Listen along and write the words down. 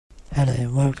Hello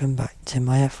and welcome back to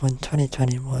my F1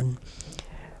 2021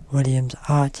 Williams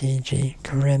RTG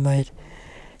career mode.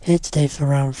 Here today for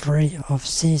round 3 of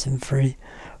season 3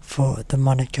 for the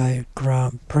Monaco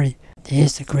Grand Prix.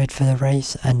 Here's the grid for the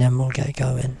race and then we'll get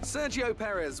going. Sergio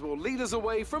Perez will lead us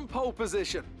away from pole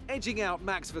position, edging out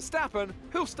Max Verstappen,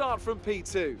 who'll start from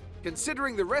P2.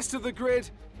 Considering the rest of the grid,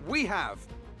 we have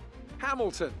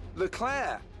Hamilton,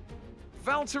 Leclerc,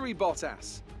 Valtteri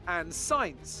Bottas and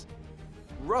Sainz,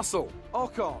 Russell,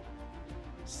 Ocon,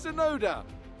 Tsunoda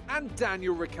and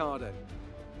Daniel Ricciardo,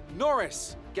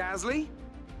 Norris, Gasly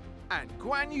and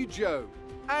Guan Yu Zhou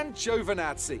and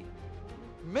Giovinazzi,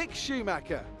 Mick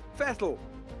Schumacher, Vettel,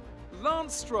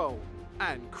 Lance Stroll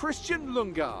and Christian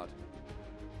Lundgaard,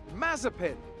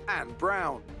 Mazepin and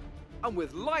Brown. And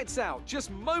with lights out just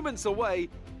moments away,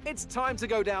 it's time to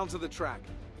go down to the track.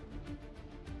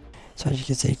 So as you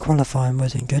can see, qualifying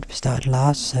wasn't good. We started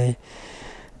last, so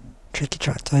tricky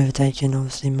track to overtake in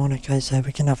obviously Monaco, so we're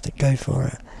going to have to go for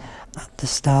it at the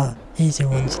start. Easy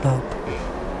one stop.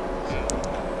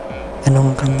 And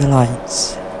on come the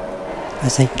lights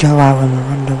as they go out and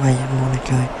are underway in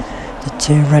Monaco. The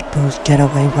two Red Bulls get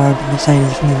away well, but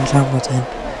Mercedes Lewis Hamilton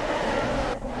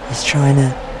is trying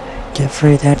to get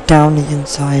through there down the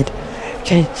inside.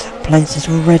 Okay, places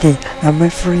already, and we're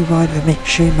 3 wide with Mick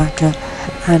Schumacher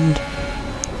and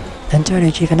Antonio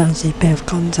Giovinazzi. Bit of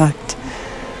contact,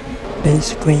 bit of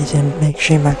squeezing. Mick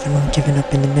Schumacher not giving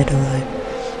up in the middle though.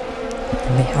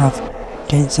 And we have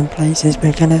gained some places.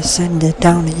 We're going to send it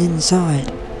down the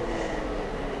inside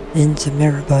into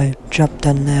Mirabeau. Job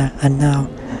done there, and now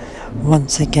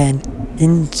once again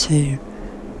into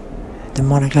the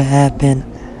Monaco hairpin,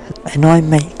 and I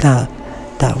make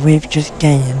that we've just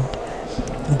gained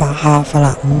about half a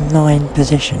lap, 9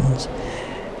 positions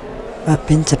up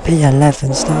into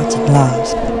P11, started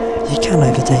last. You can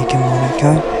overtake in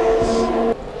Monaco.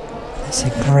 It's a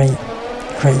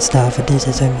great start for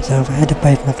DZO myself, ahead of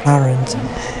both McLarens.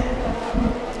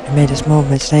 We made a small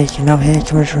mistake, and now here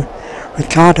comes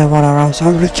Ricciardo on our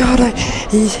outside. Oh, Ricciardo,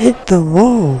 he's hit the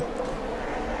wall.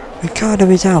 Ricciardo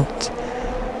is out.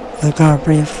 The Grand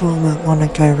Prix, a former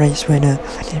Monaco race winner,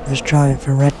 was driving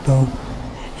for Red Bull.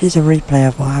 Here's a replay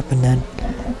of what happened then.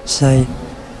 So,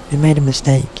 we made a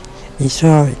mistake. He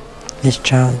saw this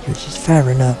challenge, which is fair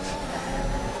enough.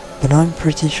 But I'm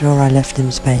pretty sure I left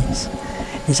him space.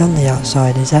 He's on the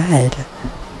outside, he's ahead.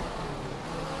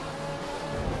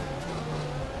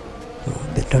 Oh,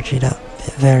 a bit dodgy that.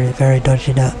 Very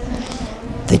dodgy that.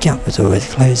 The gap was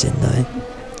always closing though.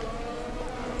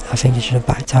 I think he should have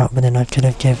backed out, but then I could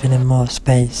have given him more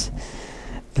space.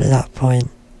 But at that point,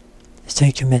 he's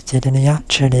too committed, and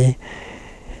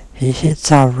he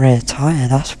hits our rear tyre.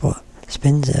 That's what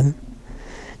spins him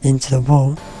into the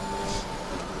wall.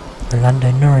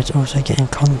 Lando Norris also getting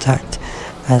contact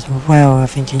as well. I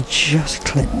think he just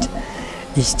clipped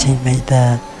his teammate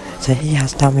there, so he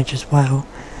has damage as well.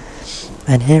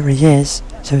 And here he is.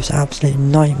 So it's an absolute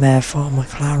nightmare for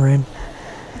McLaren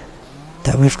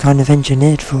that we've kind of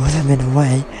engineered for them in a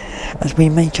way, as we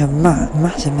make a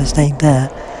massive mistake there,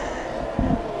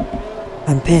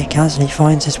 and Pierre Gasly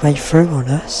finds his way through on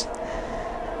us.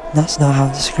 That's not how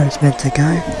the script's meant to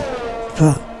go,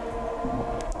 but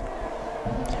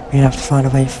we're going to have to find a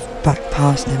way back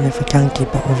past him if we can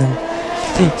keep up with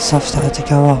him. Soft started to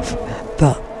go off,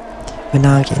 but we're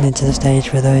now getting into the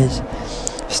stage where those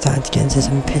starting to get into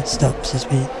some pit stops as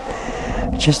we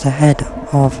just ahead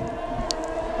of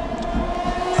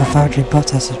Valtteri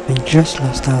Bottas has been just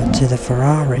lost out to the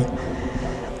Ferrari,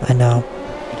 and now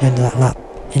the end of that lap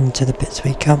into the pits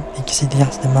we come. You can see the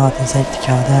Aston Martin safety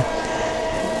car there.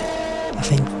 I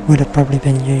think would have probably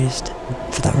been used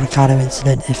for that Ricciardo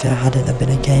incident if it hadn't have been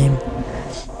a game.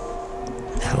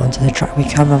 Now onto the track we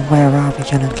come, and where are we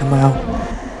going to come out?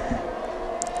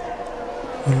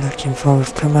 We're looking for,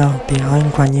 we've come out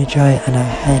behind Guan Yu Zhou and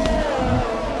ahead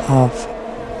of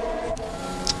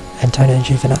Antonio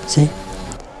Giovinazzi.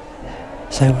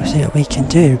 So we'll see what we can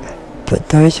do. But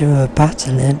those who are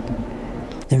battling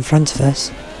in front of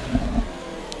us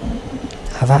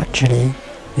have actually,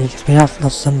 because we have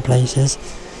lost some places,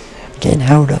 getting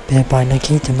held up here by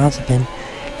Nikita Mazepin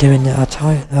doing the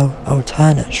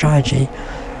alternate strategy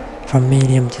from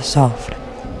medium to soft.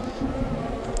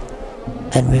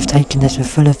 And we've taken this with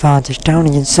full advantage. Down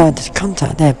the inside, there's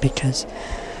contact there because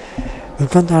we've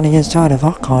gone down the inside of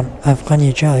Ocon, of Guan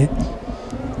Yu Zhou,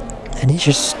 and he's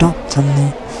just stopped on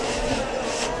the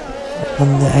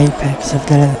apex of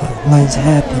the lane's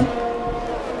hairpin.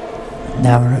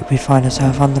 Now we find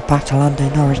ourselves on the back of Lando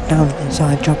Norris, down the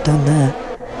inside, job done there.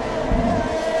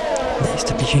 Next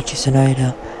to Yuki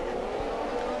Tsunoda.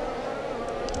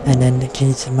 and then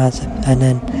Nikita Mazepin, and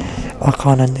then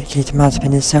Ocon and Nikita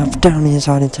Mazepin himself down the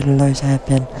inside into the Lowe's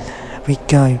hairpin. We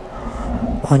go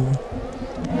on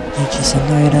Yuki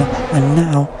Tsunoda, and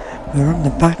now we're on the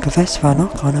back of Esteban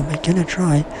Ocon, and we're going to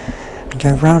try and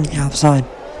go round the outside.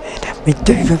 We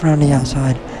do go round the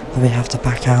outside, but we have to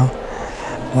back out,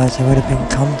 otherwise there would have been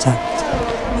contact.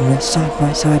 And we're side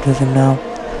by side with him now.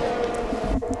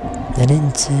 Then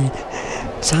into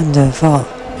Sander Vart,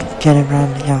 getting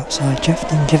round the outside. Jeff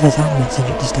didn't give us that message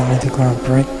at the start of the Grand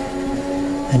Prix.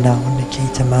 And now on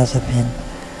Nikita Mazepin,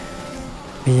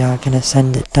 we are going to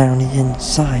send it down the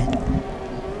inside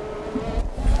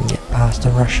and get past the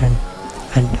Russian,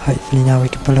 and hopefully now we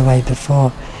can pull away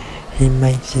before he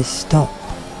makes his stop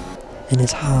in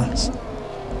his Haas.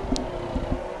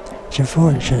 Which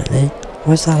unfortunately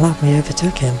was that lap we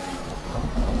overtook him.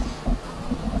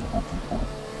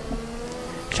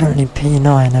 Currently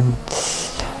P9, and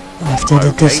after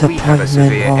the disappointment we have a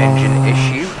severe engine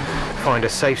issue. Find a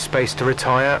safe space to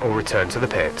retire or return to the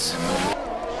pits.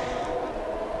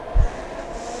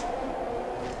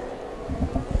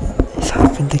 It's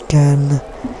happened again.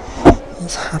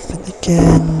 It's happened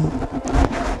again.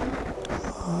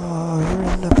 Oh,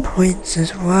 you're in the points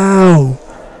as well.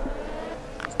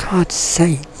 God's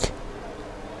sake.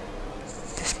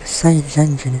 This Mercedes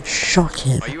engine is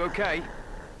shocking. Are you okay?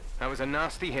 That was a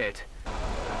nasty hit.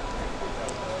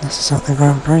 This is at the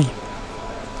Grand Prix.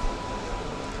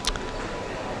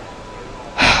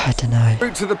 I don't know.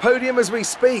 Route to the podium as we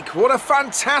speak. What a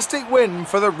fantastic win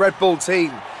for the Red Bull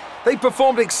team. They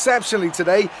performed exceptionally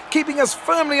today, keeping us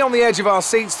firmly on the edge of our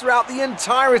seats throughout the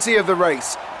entirety of the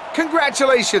race.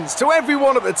 Congratulations to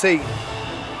everyone at the team.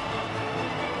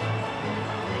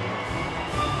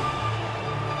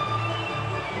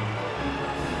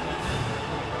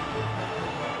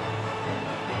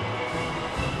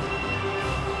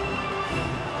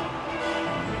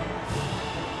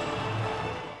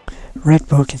 Red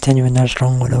Bull continuing their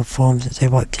strong winner forms as they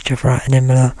wiped each other out in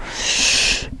Imola.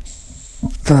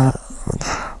 But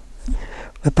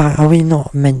we're back. Are we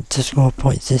not meant to score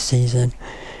points this season?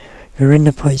 We were in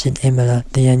the points in Imola,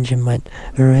 the engine went.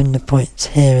 We were in the points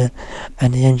here,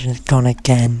 and the engine's gone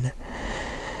again.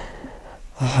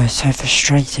 Oh, it's so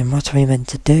frustrating. What are we meant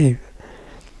to do?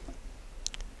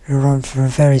 We were on for a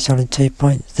very solid 2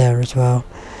 points there as well.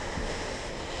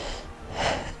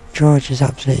 George is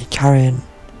absolutely carrying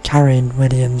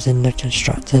Williams in the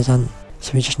constructors, and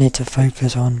so we just need to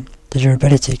focus on the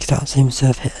durability, because that seems to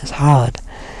have hit us hard.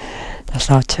 That's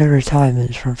now 2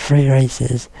 retirements from 3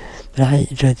 races. But I hope you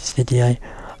enjoyed this video.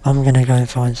 I'm going to go and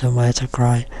find somewhere to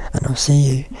cry, and I'll see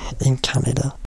you in Canada.